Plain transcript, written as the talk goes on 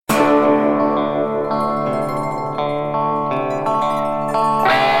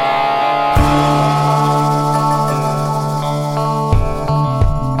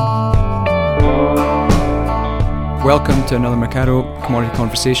welcome to another Mercado Commodity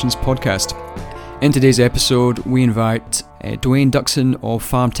Conversations podcast. In today's episode, we invite Dwayne Duxon of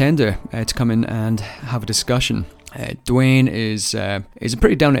Farm Tender to come in and have a discussion. Dwayne is a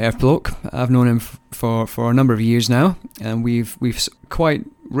pretty down-to-earth bloke. I've known him for a number of years now, and we've quite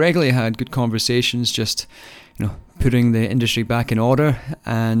regularly had good conversations, just putting the industry back in order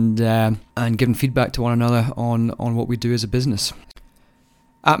and giving feedback to one another on what we do as a business.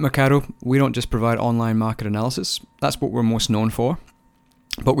 At Mercado, we don't just provide online market analysis. That's what we're most known for.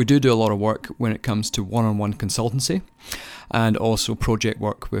 But we do a lot of work when it comes to one-on-one consultancy and also project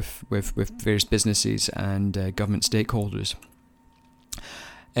work with various businesses and government stakeholders.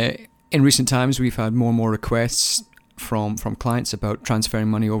 In recent times, we've had more and more requests from clients about transferring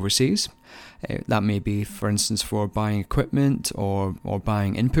money overseas. That may be, for instance, for buying equipment or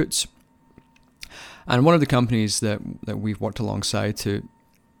buying inputs. And one of the companies that we've worked alongside to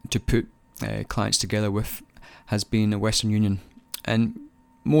put clients together with has been the Western Union. And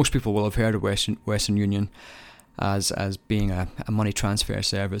most people will have heard of Western Union as being a money transfer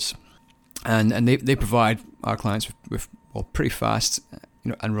service. And they provide our clients with pretty fast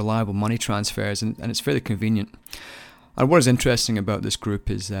and reliable money transfers, and it's fairly convenient. And what is interesting about this group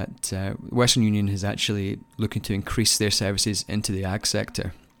is that Western Union is actually looking to increase their services into the ag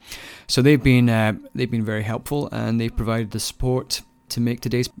sector. So they've been very helpful, and they've provided the support to make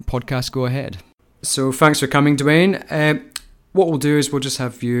today's podcast go ahead. So thanks for coming, Dwayne. What we'll do is we'll just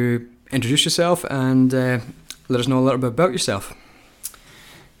have you introduce yourself and let us know a little bit about yourself.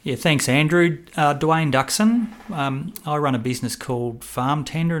 Yeah, thanks, Andrew. Dwayne Duxon. I run a business called Farm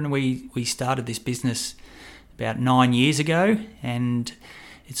Tender, and we started this business about 9 years ago, and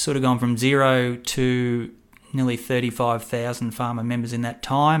it's sort of gone from zero to nearly 35,000 farmer members in that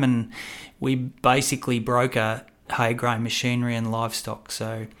time, and we basically broker hay grain machinery and livestock.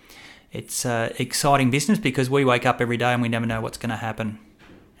 So it's an exciting business because we wake up every day and we never know what's going to happen.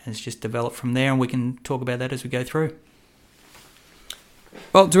 And it's just developed from there, and we can talk about that as we go through.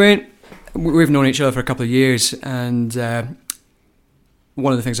 Well, Dwayne, we've known each other for a couple of years, and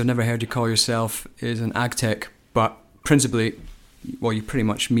one of the things I've never heard you call yourself is an ag tech, but principally, well, you pretty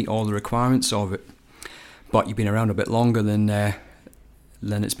much meet all the requirements of it. But you've been around a bit longer than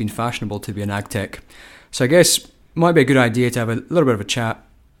it's been fashionable to be an ag tech. So I guess it might be a good idea to have a little bit of a chat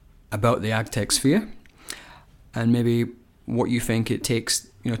about the ag tech sphere and maybe what you think it takes,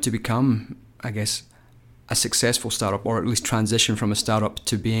 to become, I guess, a successful startup, or at least transition from a startup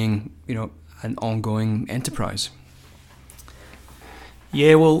to being, an ongoing enterprise.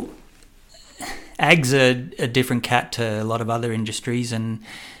 Yeah, well, ag's a different cat to a lot of other industries, and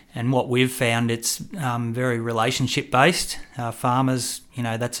what we've found, it's very relationship based. Farmers,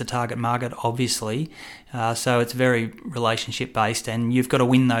 that's a target market, obviously. So it's very relationship based, and you've got to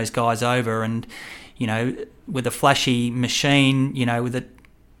win those guys over. And with a flashy machine, with it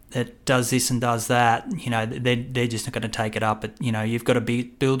that does this and does that, they're just not going to take it up. But you've got to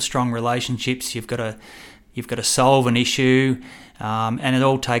build strong relationships. You've got to solve an issue, and it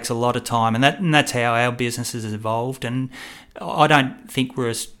all takes a lot of time. And that's how our business has evolved. And I don't think we're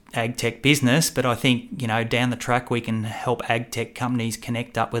a ag tech business, but I think down the track we can help ag tech companies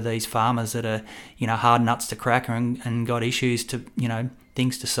connect up with these farmers that are hard nuts to crack and got issues to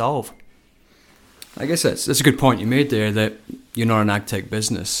things to solve. I guess that's a good point you made there, that you're not an ag tech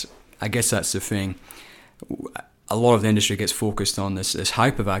business. I guess that's the thing. A lot of the industry gets focused on this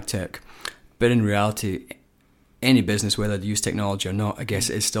hype of ag tech, but in reality, any business, whether they use technology or not, I guess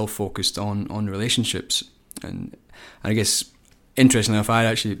is still focused on relationships. And I guess, interestingly enough,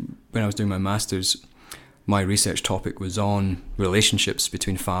 when I was doing my master's, my research topic was on relationships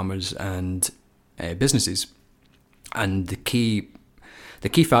between farmers and businesses. And the key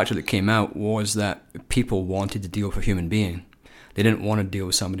factor that came out was that people wanted to deal with a human being. They didn't want to deal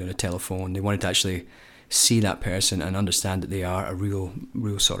with somebody on a telephone. They wanted to actually see that person and understand that they are a real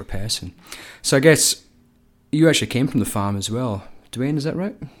sort of person. So I guess you actually came from the farm as well. Dwayne, is that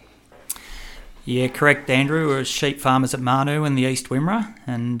right? Yeah, correct, Andrew. We're sheep farmers at Marnu in the East Wimmera,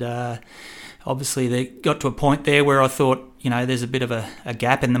 and obviously they got to a point there where I thought, there's a bit of a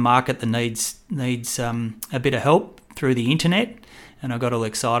gap in the market that needs a bit of help through the internet, and I got all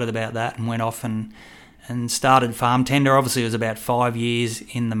excited about that and went off and started Farm Tender. Obviously, it was about 5 years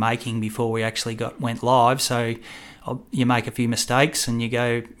in the making before we actually went live. So you make a few mistakes and you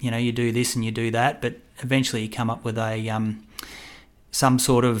go, you do this and you do that, but eventually you come up with some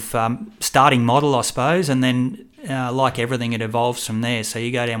sort of starting model, I suppose, and then like everything, it evolves from there. So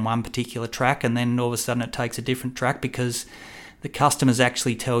you go down one particular track, and then all of a sudden it takes a different track because the customers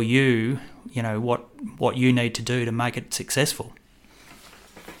actually tell you, what you need to do to make it successful.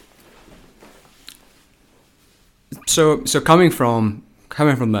 So coming from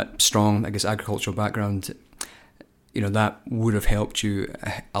that strong, I guess, agricultural background, that would have helped you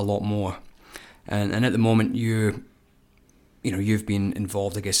a lot more. And at the moment, you've been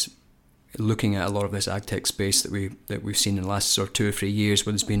involved, I guess, looking at a lot of this ag tech space that we've seen in the last sort of 2 or 3 years,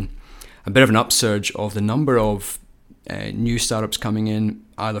 where there's been a bit of an upsurge of the number of new startups coming in,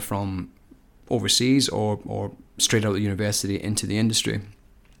 either from overseas or straight out of university into the industry.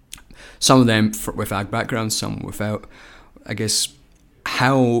 Some of them with ag backgrounds, some without. I guess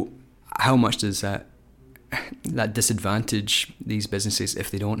how much does that disadvantage these businesses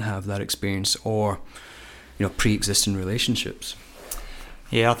if they don't have that experience or pre-existing relationships?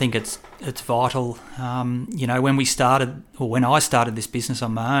 Yeah, I think it's vital. When I started this business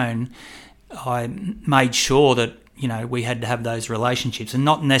on my own, I made sure that we had to have those relationships, and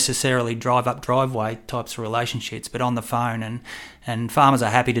not necessarily driveway types of relationships, but on the phone, and farmers are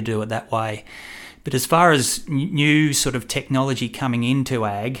happy to do it that way. But as far as new sort of technology coming into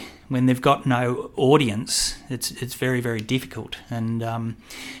ag, when they've got no audience, it's very, very difficult. And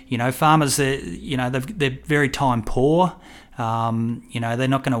farmers, they're very time poor. They're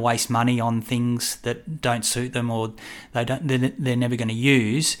not going to waste money on things that don't suit them or they're never going to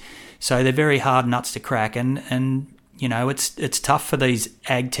use. So they're very hard nuts to crack, and it's tough for these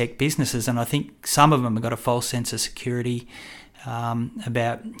ag tech businesses. And I think some of them have got a false sense of security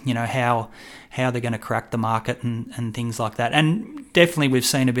about how they're going to crack the market and things like that. And definitely we've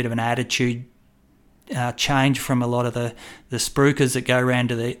seen a bit of an attitude change from a lot of the spruikers that go around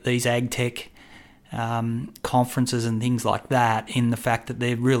to these ag tech conferences and things like that, in the fact that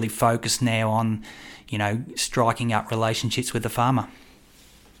they're really focused now on striking up relationships with the farmer.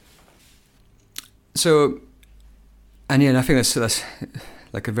 So, and I think that's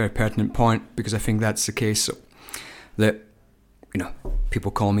like a very pertinent point, because I think that's the case that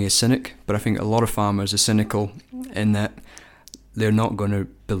people call me a cynic, but I think a lot of farmers are cynical in that they're not going to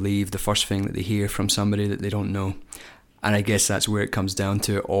believe the first thing that they hear from somebody that they don't know. And I guess that's where it comes down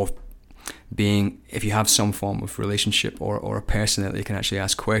to, of being, if you have some form of relationship or a person that they can actually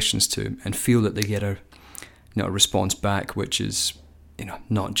ask questions to and feel that they get a response back, which is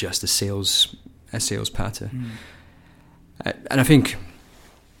not just a sales patter. And I think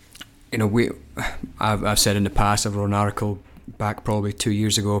I've said in the past, I've wrote an article back probably 2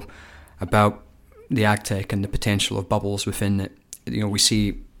 years ago about the ag tech and the potential of bubbles within it. We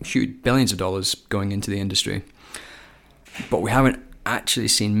see huge billions of dollars going into the industry, but we haven't actually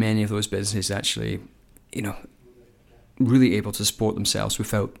seen many of those businesses actually really able to support themselves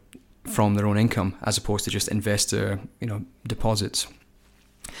from their own income, as opposed to just investor deposits.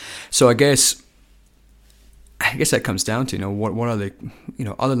 So I guess that comes down to what are the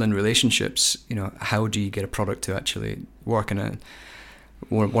other than relationships, how do you get a product to actually work? And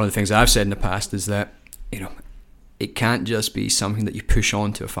one of the things I've said in the past is that it can't just be something that you push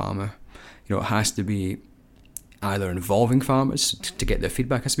on to a farmer. It has to be either involving farmers to get their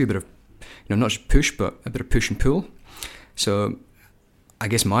feedback. It has to be a bit of not just push, but a bit of push and pull. So I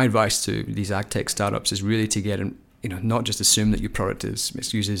guess my advice to these ag tech startups is really to get not just assume that your product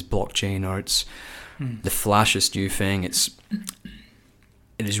uses blockchain or it's the flashiest new thing. It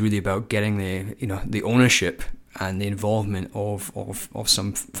is really about getting the ownership and the involvement of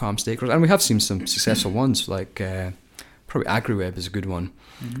some farm stakeholders. And we have seen some successful ones, like probably AgriWebb is a good one,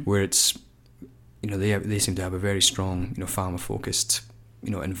 where it's they seem to have a very strong farmer focused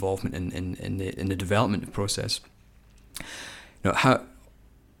involvement in the development process.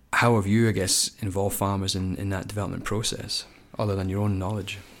 How have you, I guess, involved farmers in that development process, other than your own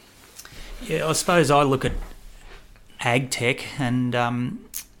knowledge? Yeah, I suppose I look at ag tech, and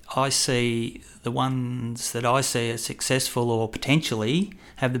I see the ones that I see as successful or potentially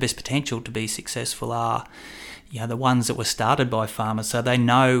have the best potential to be successful are the ones that were started by farmers. So they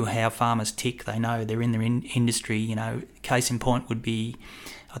know how farmers tick. They know they're in their industry. Case in point would be,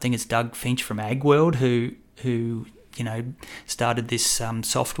 I think it's Doug Finch from AgWorld who started this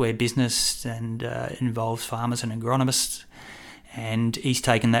software business and involves farmers and agronomists. And he's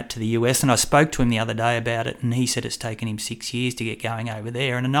taken that to the US, and I spoke to him the other day about it, and he said it's taken him 6 years to get going over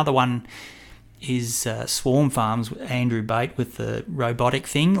there. And another one is Swarm Farms, Andrew Bate, with the robotic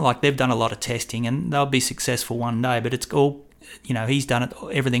thing. Like, they've done a lot of testing, and they'll be successful one day, but it's all, he's done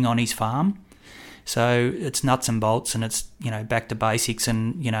everything on his farm. So it's nuts and bolts, and it's, back to basics,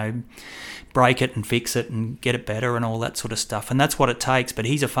 and, break it and fix it and get it better and all that sort of stuff. And that's what it takes. But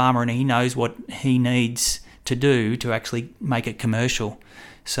he's a farmer, and he knows what he needs to do to actually make it commercial.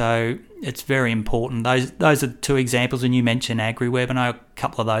 So it's very important. Those are two examples, and you mentioned AgriWebb. I know a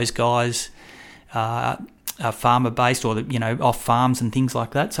couple of those guys are farmer based, or off farms and things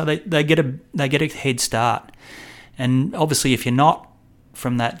like that. So they get a head start. And obviously, if you're not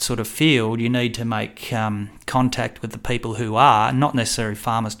from that sort of field, you need to make contact with the people who are, not necessarily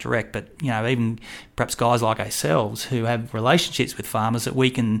farmers direct, but even perhaps guys like ourselves who have relationships with farmers that we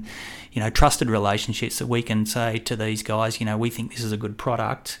can, trusted relationships that we can say to these guys, we think this is a good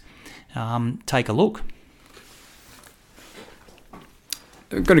product, take a look.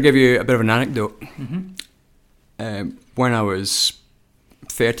 I'm going to give you a bit of an anecdote. Mm-hmm. When I was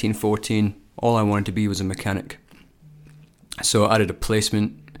 13, 14, all I wanted to be was a mechanic. So I did a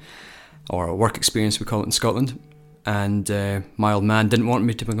placement, or a work experience we call it in Scotland, and my old man didn't want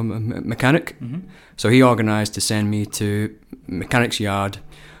me to become a mechanic. Mm-hmm. So he organised to send me to a mechanic's yard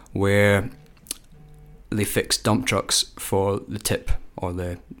where they fix dump trucks for the tip, or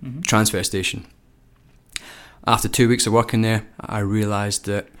the transfer station. After 2 weeks of working there, I realised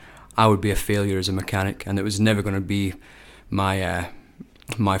that I would be a failure as a mechanic, and it was never going to be my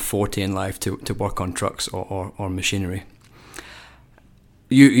forte in life to work on trucks or machinery.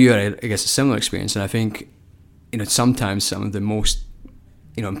 You had, I guess, a similar experience, and I think, sometimes some of the most,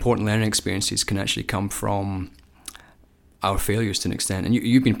 important learning experiences can actually come from our failures to an extent. And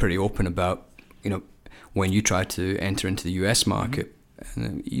you've been pretty open about, when you tried to enter into the US market,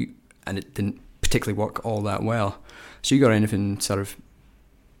 and it didn't particularly work all that well. So you got anything sort of,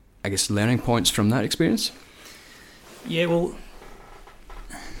 I guess, learning points from that experience? Yeah, well,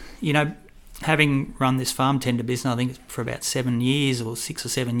 having run this farm tender business, I think for about 7 years or 6 or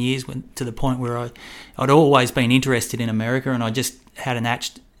 7 years, went to the point where I'd always been interested in America, and I just had an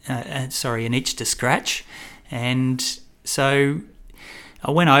itch to scratch. And so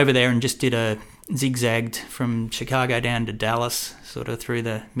I went over there and just did a zigzagged from Chicago down to Dallas, sort of through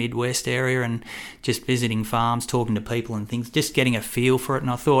the Midwest area, and just visiting farms, talking to people and things, just getting a feel for it. And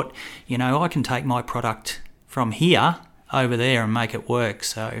I thought, I can take my product from here over there and make it work.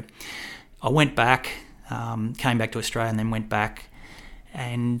 So I went back, came back to Australia, and then went back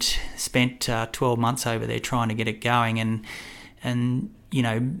and spent 12 months over there trying to get it going. And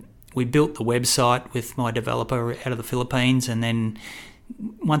we built the website with my developer out of the Philippines, and then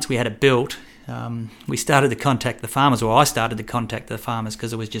once we had it built, we started to contact the farmers, or I started to contact the farmers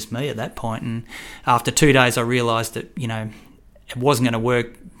because it was just me at that point. And after 2 days, I realised that, it wasn't going to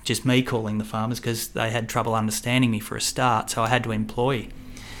work just me calling the farmers, because they had trouble understanding me for a start. So I had to employ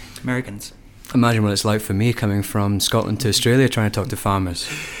Americans. Imagine what it's like for me coming from Scotland to Australia trying to talk to farmers.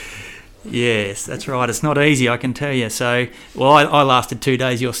 Yes, that's right. It's not easy, I can tell you. So, I lasted 2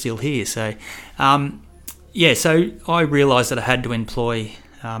 days. You're still here. So, so I realised that I had to employ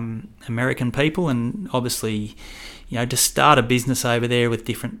American people, and obviously, to start a business over there with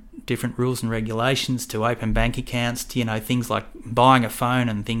different rules and regulations, to open bank accounts, to, things like buying a phone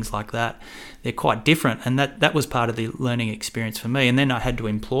and things like that. They're quite different, and that was part of the learning experience for me. And then I had to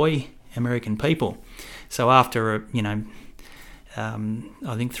employ American people. So after,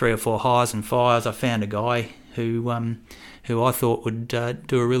 I think 3 or 4 hires and fires, I found a guy who I thought would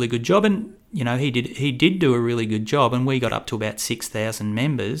do a really good job, and he did do a really good job, and we got up to about 6,000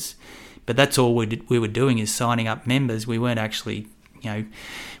 members. But that's all we were doing is signing up members. We weren't actually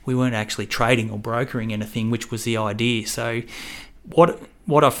trading or brokering anything, which was the idea. So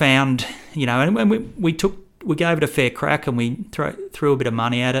what I found, and when we gave it a fair crack, and we threw a bit of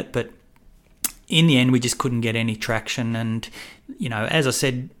money at it, but in the end we just couldn't get any traction. And as I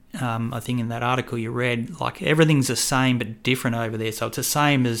said, I think in that article you read, like, everything's the same but different over there. So it's the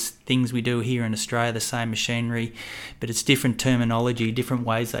same as things we do here in Australia, the same machinery, but it's different terminology, different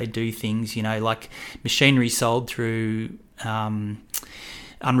ways they do things. Like machinery sold through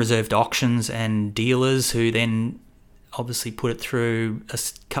unreserved auctions and dealers, who then obviously put it through a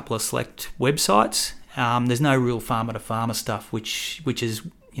couple of select websites. There's no real farmer-to-farmer stuff, which is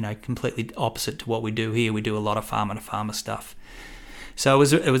completely opposite to what we do here. We do a lot of farmer-to-farmer stuff. So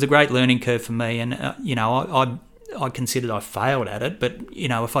it was a great learning curve for me, and I considered I failed at it, but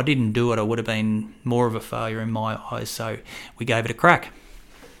if I didn't do it, I would have been more of a failure in my eyes. So we gave it a crack.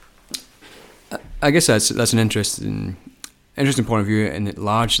 I guess that's an interesting point of view, and it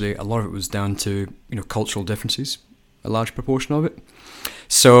largely, a lot of it was down to cultural differences, a large proportion of it.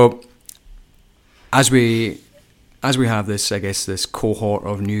 So as we have this, I guess, this cohort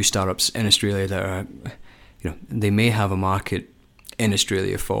of new startups in Australia that are, they may have a market in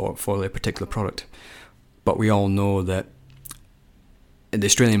Australia for their particular product, but we all know that the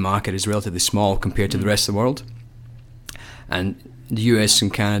Australian market is relatively small compared to the rest of the world, and the US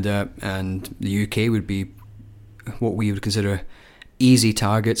and Canada and the UK would be what we would consider easy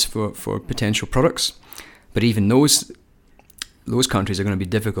targets for potential products. But even those countries are going to be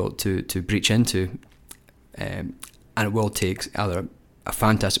difficult to breach into, and it will take either a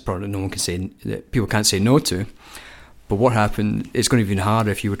fantastic product that no one can say, that people can't say no to. But what happened? It's going to be even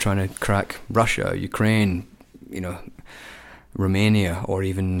harder if you were trying to crack Russia, Ukraine, Romania, or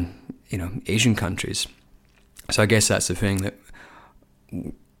even Asian countries. So I guess that's the thing, that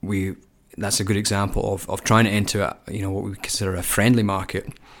that's a good example of trying to enter what we consider a friendly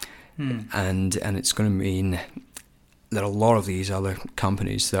market, and it's going to mean that a lot of these other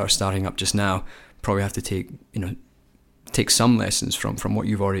companies that are starting up just now probably have to take some lessons from what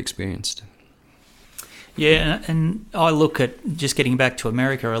you've already experienced. Yeah, and I look at, just getting back to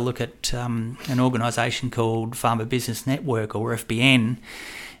America, I look at an organisation called Farmer Business Network, or FBN,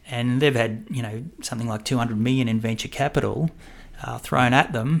 and they've had something like 200 million in venture capital thrown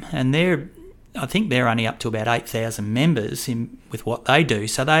at them, and I think they're only up to about 8,000 members with what they do.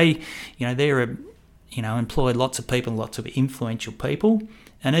 So they employ lots of people, lots of influential people,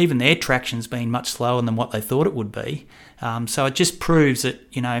 and even their traction's been much slower than what they thought it would be. So it just proves that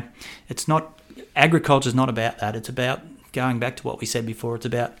it's not. Agriculture's not about that. It's about, going back to what we said before, it's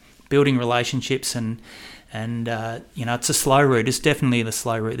about building relationships and it's a slow route. It's definitely the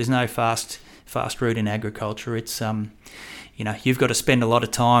slow route. There's no fast route in agriculture. It's you've got to spend a lot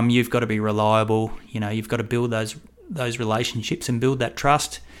of time. You've got to be reliable. You've got to build those relationships and build that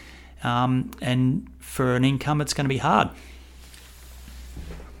trust. And for an income, it's going to be hard.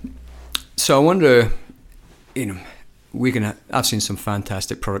 So I wonder, I've seen some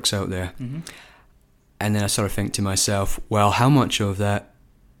fantastic products out there. Mm-hmm. And then I sort of think to myself, well, how much of that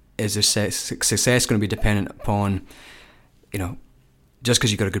is the success going to be dependent upon, just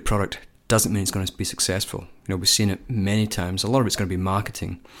because you've got a good product doesn't mean it's going to be successful. We've seen it many times. A lot of it's going to be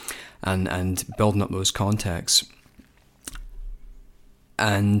marketing and building up those contacts.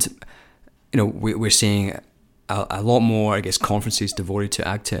 And, we're seeing a lot more, I guess, conferences devoted to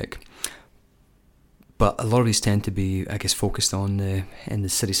ag tech. But a lot of these tend to be, I guess, focused on in the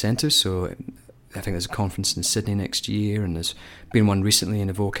city centres. So I think there's a conference in Sydney next year, and there's been one recently in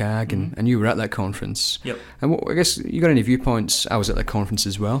Evoke Ag, mm-hmm. and you were at that conference. Yep. And I guess you got any viewpoints? I was at that conference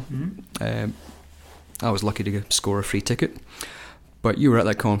as well. Mm-hmm. I was lucky to score a free ticket. But you were at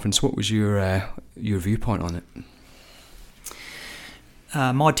that conference. What was your viewpoint on it?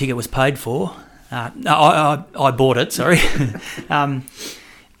 My ticket was paid for. I bought it, sorry.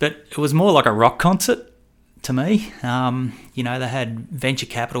 But it was more like a rock concert to me. They had venture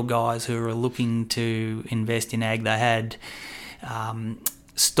capital guys who were looking to invest in ag. They had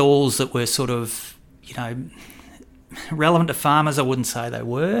stalls that were sort of, relevant to farmers. I wouldn't say they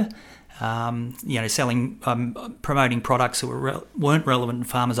were. Selling, promoting products that weren't relevant to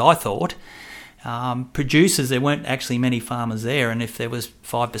farmers, I thought. Producers, there weren't actually many farmers there, and if there was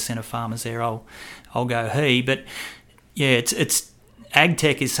 5% of farmers there, I'll go he. But yeah, it's ag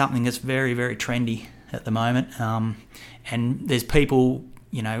tech is something that's very, very trendy at the moment, and there's people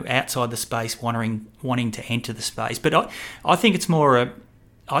outside the space wanting to enter the space. But I think it's more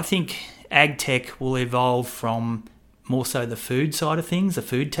I think ag tech will evolve from more so the food side of things, the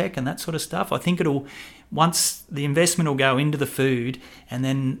food tech and that sort of stuff. I think once the investment will go into the food, and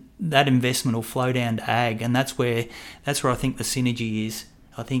then that investment will flow down to ag, and that's where I think the synergy is.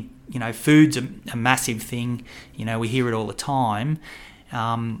 I think food's a massive thing. We hear it all the time.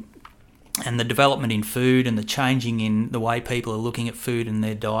 And the development in food and the changing in the way people are looking at food and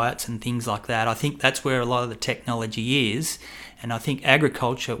their diets and things like that, I think that's where a lot of the technology is, and I think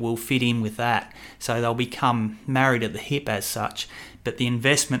agriculture will fit in with that. So they'll become married at the hip as such, but the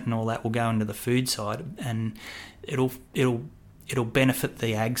investment and all that will go into the food side, and it'll benefit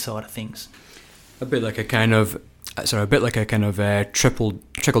the ag side of things. A bit like a kind of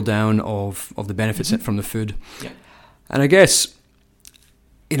trickle down of the benefits mm-hmm. from the food. Yeah. And I guess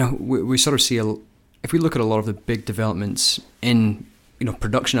we sort of see, if we look at a lot of the big developments in,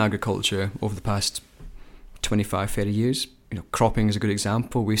 production agriculture over the past 25, 30 years, cropping is a good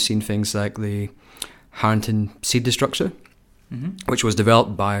example. We've seen things like the Harrington seed destructor, mm-hmm. which was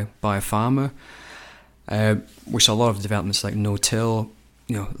developed by a farmer. We saw a lot of developments like no-till,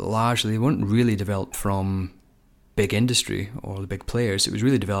 largely weren't really developed from big industry or the big players. It was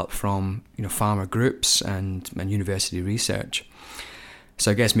really developed from, farmer groups and university research. So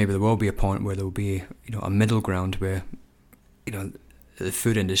I guess maybe there will be a point where there will be, a middle ground where, the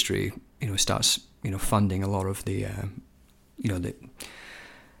food industry, starts, funding a lot of the,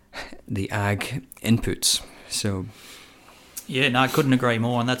 the ag inputs. So. Yeah, no, I couldn't agree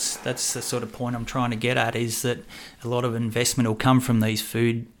more, and that's the sort of point I'm trying to get at, is that a lot of investment will come from these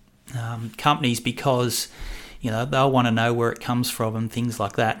food companies, because they'll want to know where it comes from and things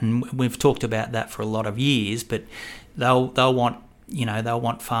like that. And we've talked about that for a lot of years, but they'll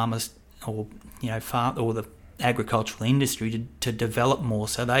want farmers or the agricultural industry to develop more,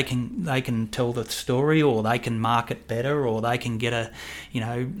 so they can tell the story, or they can market better, or they can get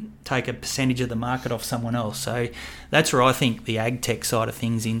take a percentage of the market off someone else. So that's where I think the ag tech side of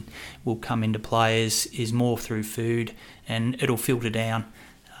things will come into play, is more through food, and it'll filter down.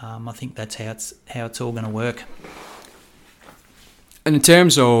 I think that's how it's all going to work. And in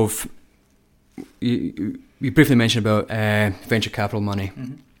terms of, you briefly mentioned about venture capital money.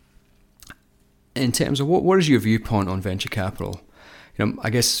 Mm-hmm. In terms of what is your viewpoint on venture capital? I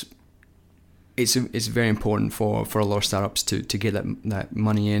guess it's very important for a lot of startups to get that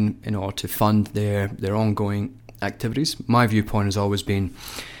money in order to fund their ongoing activities. My viewpoint has always been,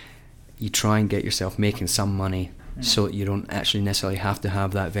 you try and get yourself making some money, so that you don't actually necessarily have to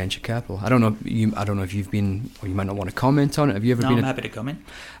have that venture capital. I don't know if you've been, or you might not want to comment on it. Have you ever been? I'm happy to comment.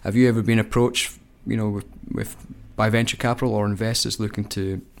 Have you ever been approached, by venture capital or investors looking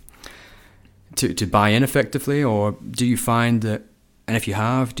to buy in effectively, or do you find that, and if you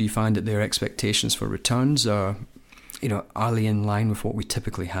have, do you find that their expectations for returns are they in line with what we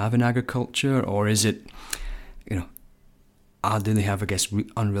typically have in agriculture, or is it, do they have, I guess,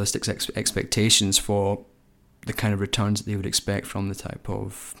 unrealistic expectations for the kind of returns that they would expect from the type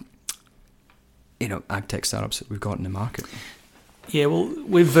of, ag tech startups that we've got in the market? Yeah, well,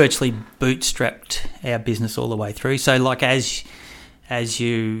 we've virtually bootstrapped our business all the way through. So, like, as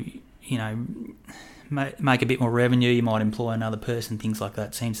you make a bit more revenue, you might employ another person, things like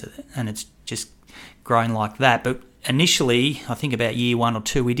that. And it's just grown like that. But initially, I think about year 1 or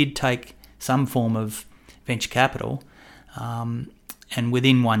 2, we did take some form of venture capital, and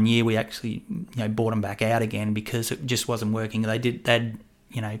within 1 year, we actually bought them back out again because it just wasn't working. They didn't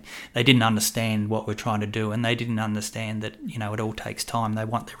understand what we're trying to do, and they didn't understand that it all takes time. They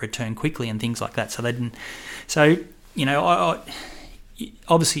want their return quickly and things like that. So they didn't. So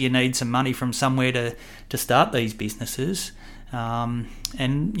obviously you need some money from somewhere to start these businesses, and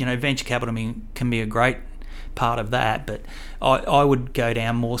venture capital can be a great part of that. But I would go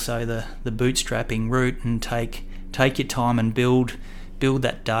down more so the bootstrapping route and take your time and build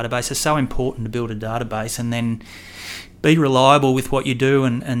that database. It's so important to build a database, and then be reliable with what you do,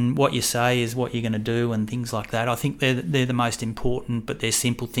 and what you say is what you're going to do, and things like that. I think they're the most important, but they're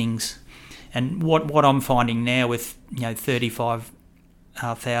simple things. And what I'm finding now with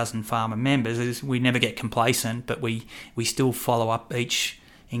 35,000 farmer members is we never get complacent, but we still follow up each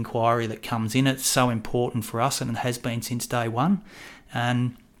inquiry that comes in. It's so important for us, and it has been since day one.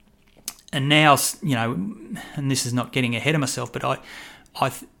 And now, and this is not getting ahead of myself, but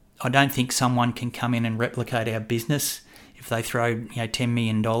I don't think someone can come in and replicate our business if they throw $10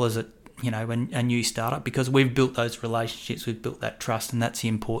 million at a new startup, because we've built those relationships, we've built that trust, and that's the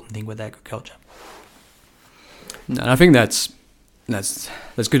important thing with agriculture. And I think that's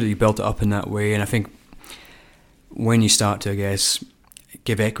good that you built it up in that way. And I think when you start to, I guess,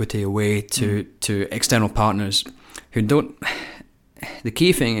 give equity away to external partners who don't, the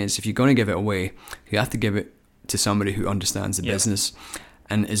key thing is, if you're going to give it away, you have to give it to somebody who understands the business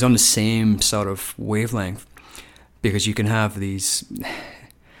and is on the same sort of wavelength, because you can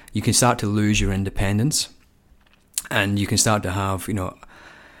start to lose your independence, and you can start to have, not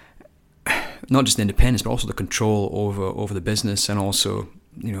just independence, but also the control over the business, and also,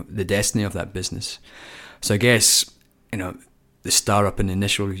 the destiny of that business. So I guess, the startup in the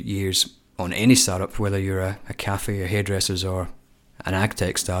initial years on any startup, whether you're a cafe, a hairdressers, or an ag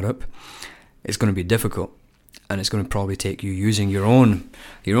tech startup, it's going to be difficult. And it's going to probably take you using your own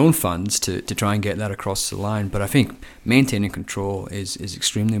funds to try and get that across the line. But I think maintaining control is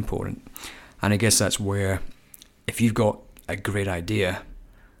extremely important. And I guess that's where, if you've got a great idea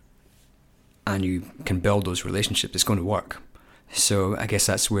and you can build those relationships, it's going to work. So I guess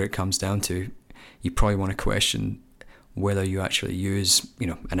that's where it comes down to. You probably want to question whether you actually use,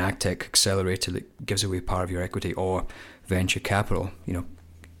 an ag tech accelerator that gives away part of your equity, or venture capital,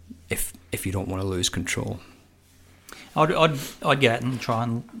 if you don't want to lose control. I'd go out and try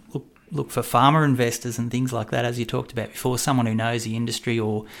and look for farmer investors and things like that, as you talked about before, someone who knows the industry,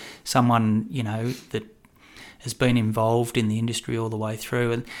 or someone, that has been involved in the industry all the way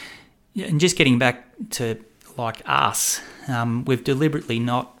through. And just getting back to, like, us, we've deliberately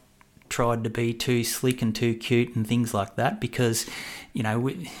not tried to be too slick and too cute and things like that, because,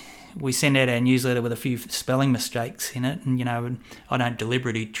 we send out our newsletter with a few spelling mistakes in it, and I don't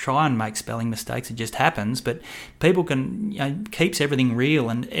deliberately try and make spelling mistakes, it just happens. But people can, keeps everything real,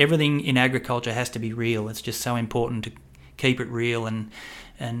 and everything in agriculture has to be real. It's just so important to keep it real, and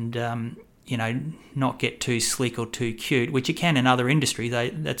not get too slick or too cute, which you can in other industries.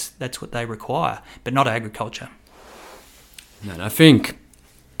 That's what they require, but not agriculture. And I think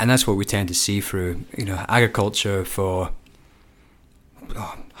And that's what we tend to see through, agriculture for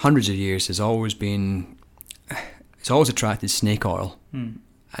hundreds of years has always been, it's always attracted snake oil. And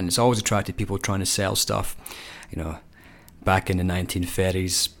it's always attracted people trying to sell stuff, back in the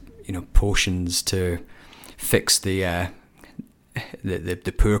 1930s, potions to fix the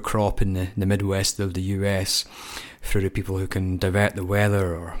poor crop in the Midwest of the US through to people who can divert the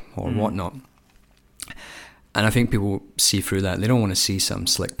weather or whatnot. And I think people see through that. They don't want to see some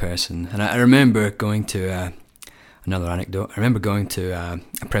slick person. And I remember going to, another anecdote, I remember going to a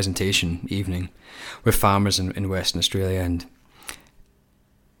presentation evening with farmers in Western Australia, and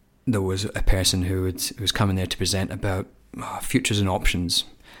there was a person who was coming there to present about futures and options.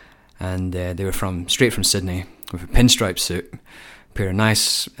 And they were straight from Sydney with a pinstripe suit, a pair of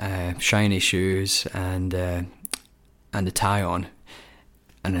nice shiny shoes, and a tie on,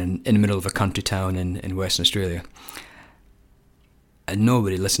 and in the middle of a country town in Western Australia. And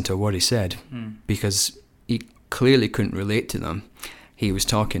nobody listened to a word he said, because he clearly couldn't relate to them. He was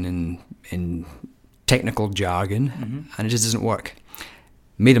talking in technical jargon, and it just doesn't work.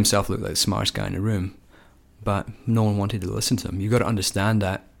 Made himself look like the smartest guy in the room, but no one wanted to listen to him. You've got to understand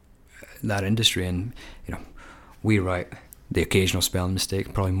that industry, and we write the occasional spelling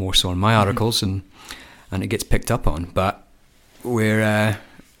mistake, probably more so in my articles, and it gets picked up on. But we're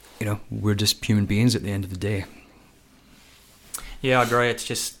just human beings at the end of the day. Yeah, I agree. It's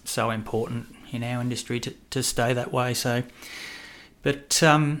just so important in our industry to stay that way. So, but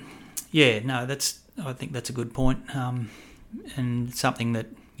I think that's a good point, and something that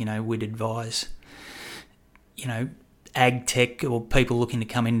we'd advise, ag tech or people looking to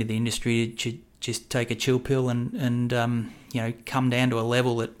come into the industry to just take a chill pill and come down to a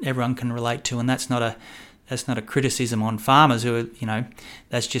level that everyone can relate to. And that's not a criticism on farmers who are,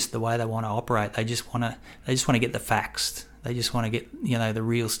 that's just the way they want to operate. They just want to get the facts. They just want to get the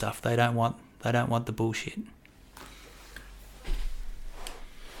real stuff. They don't want the bullshit.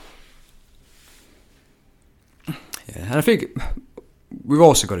 Yeah, and I think we've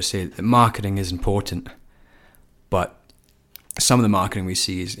also got to say that marketing is important, but some of the marketing we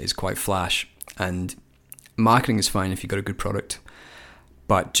see is quite flash. And marketing is fine if you've got a good product,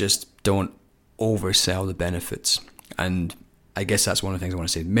 but just don't oversell the benefits. And I guess that's one of the things I want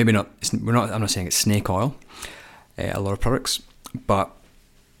to say. Maybe not. I'm not saying it's snake oil. A lot of products, but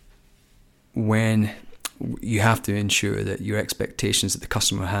when you have to ensure that your expectations that the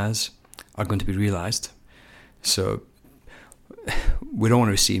customer has are going to be realised. So we don't want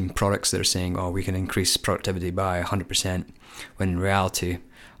to receive products that are saying, we can increase productivity by 100%, when in reality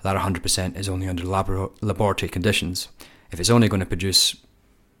that 100% is only under laboratory conditions. If it's only going to produce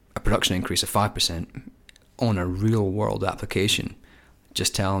a production increase of 5% on a real world application,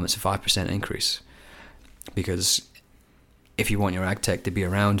 just tell them it's a 5% increase. Because if you want your ag tech to be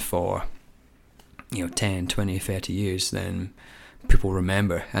around for 10, 20, 30 years, then people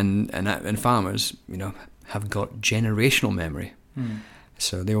remember. And farmers, have got generational memory.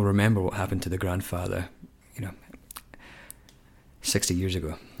 So they'll remember what happened to the grandfather, 60 years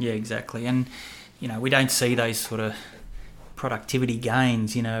ago. Yeah, exactly. And, we don't see those sort of productivity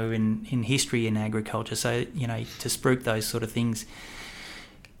gains, in history in agriculture. So, to spruik those sort of things.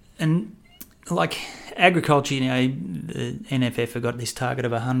 And like agriculture, the NFF have got this target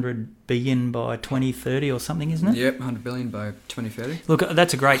of 100 billion by 2030 or something, isn't it? Yep, 100 billion by 2030. Look,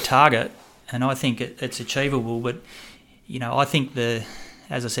 that's a great target, and I think it's achievable. But I think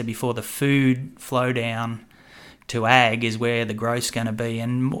as I said before, the food flow down to ag is where the growth's going to be,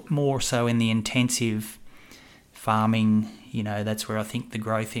 and more so in the intensive farming. That's where I think the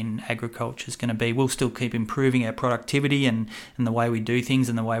growth in agriculture is going to be. We'll still keep improving our productivity and the way we do things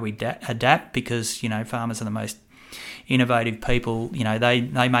and the way we adapt, because, farmers are the most innovative people.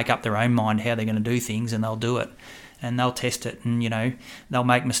 They make up their own mind how they're going to do things, and they'll do it. And they'll test it, and, they'll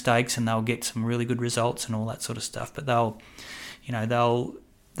make mistakes, and they'll get some really good results and all that sort of stuff. But they'll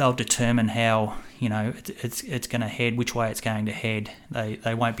determine how, it's going to head, which way it's going to head.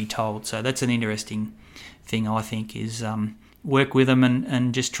 They won't be told. So that's an interesting thing, I think, is work with them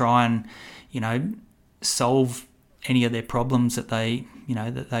and just try and solve any of their problems that they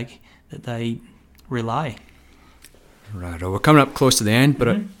relay. Right. Well, we're coming up close to the end,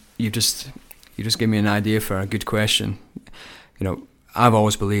 but you just gave me an idea for a good question. I've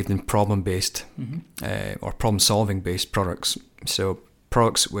always believed in problem-based or problem-solving based products. So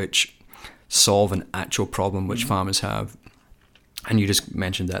products which solve an actual problem which farmers have. And you just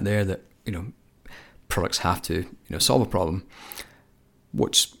mentioned that there, that products have to solve a problem.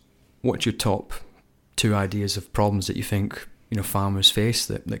 What's your top two ideas of problems that you think farmers face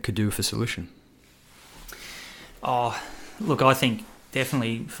that could do with a solution? Oh, look, I think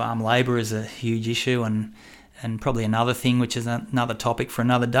definitely farm labour is a huge issue, and probably another thing, which is another topic for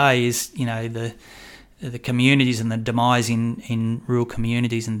another day, is the communities and the demise in rural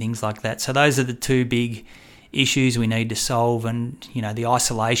communities and things like that. So those are the two big issues we need to solve, and the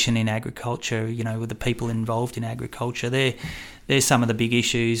isolation in agriculture, with the people involved in agriculture, they're some of the big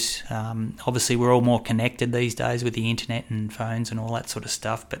issues. Obviously we're all more connected these days with the internet and phones and all that sort of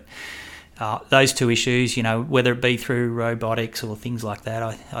stuff, but those two issues, whether it be through robotics or things like that,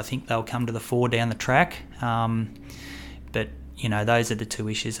 I think they'll come to the fore down the track. But those are the two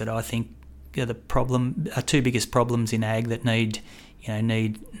issues that I think are the two biggest problems in ag that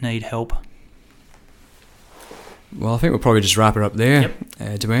need help. Well, I think we'll probably just wrap it up there,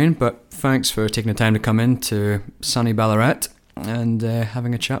 Yep. Dwayne. But thanks for taking the time to come in to sunny Ballarat and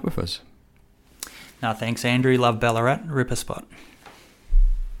having a chat with us. No, thanks, Andrew. Love Ballarat. Ripper spot.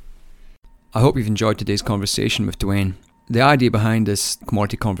 I hope you've enjoyed today's conversation with Dwayne. The idea behind this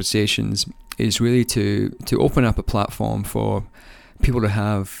Commodity Conversations is really to open up a platform for people to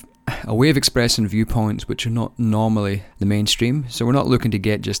have a way of expressing viewpoints which are not normally the mainstream. So we're not looking to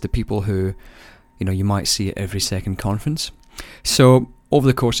get just the people who you might see at every second conference. So over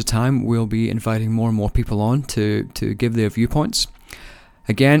the course of time, we'll be inviting more and more people on to give their viewpoints.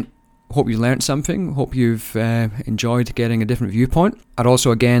 Again, hope you learned something. Hope you've enjoyed getting a different viewpoint. I'd also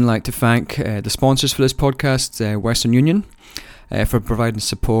again like to thank the sponsors for this podcast, Western Union, for providing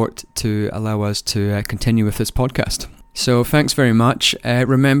support to allow us to continue with this podcast. So thanks very much.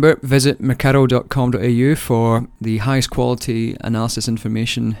 Remember, visit mercado.com.au for the highest quality analysis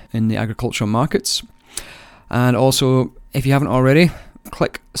information in the agricultural markets. And also, if you haven't already,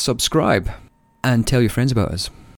 click subscribe and tell your friends about us.